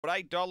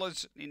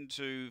$8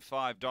 into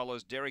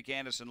 $5. Derek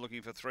Anderson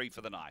looking for 3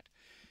 for the night.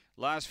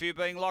 Last few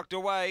being locked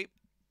away.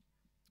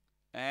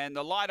 And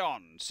the light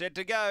on, set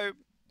to go.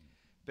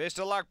 Best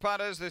of luck,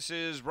 punters. This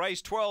is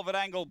race 12 at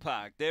Angle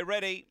Park. They're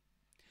ready.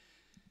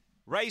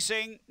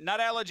 Racing, Nut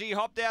Allergy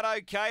hopped out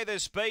okay.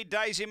 There's speed,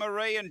 Daisy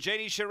Marie and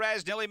Jeannie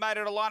Shiraz nearly made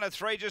it a line of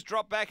 3, just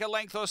dropped back a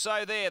length or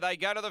so there. They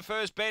go to the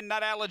first bend,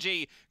 Nut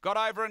Allergy. Got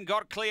over and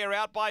got clear,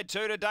 out by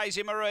 2 to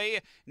Daisy Marie.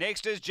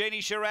 Next is Jeannie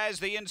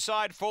Shiraz, the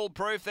inside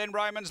foolproof, then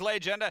Roman's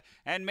Legend.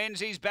 And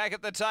Menzies back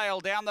at the tail.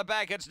 Down the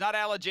back, it's Nut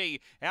Allergy.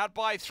 Out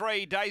by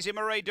 3, Daisy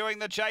Marie doing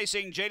the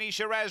chasing. Jeannie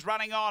Shiraz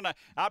running on.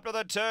 Up to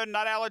the turn,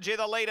 Nut Allergy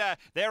the leader.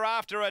 They're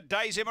after it,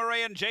 Daisy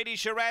Marie and Jeannie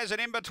Shiraz,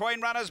 and in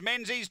between runners,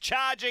 Menzies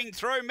charging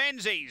through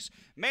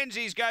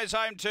Menzies goes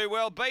home too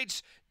well,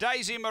 beats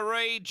Daisy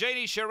Marie,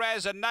 Jeannie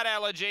Shiraz and Nut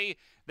Allergy,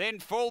 then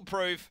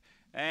Foolproof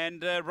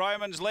and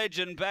Roman's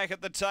Legend back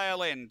at the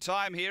tail end.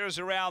 Time here is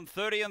around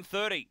 30 and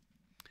 30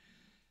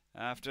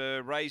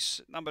 after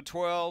race number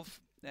 12,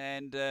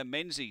 and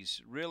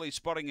Menzies really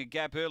spotting a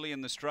gap early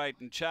in the straight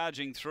and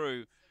charging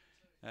through,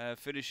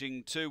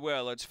 finishing too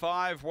well. It's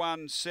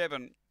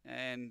 5-1-7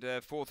 and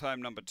fourth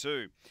home number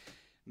 2.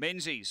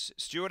 Menzies,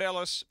 Stuart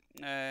Ellis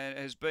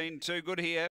has been too good here.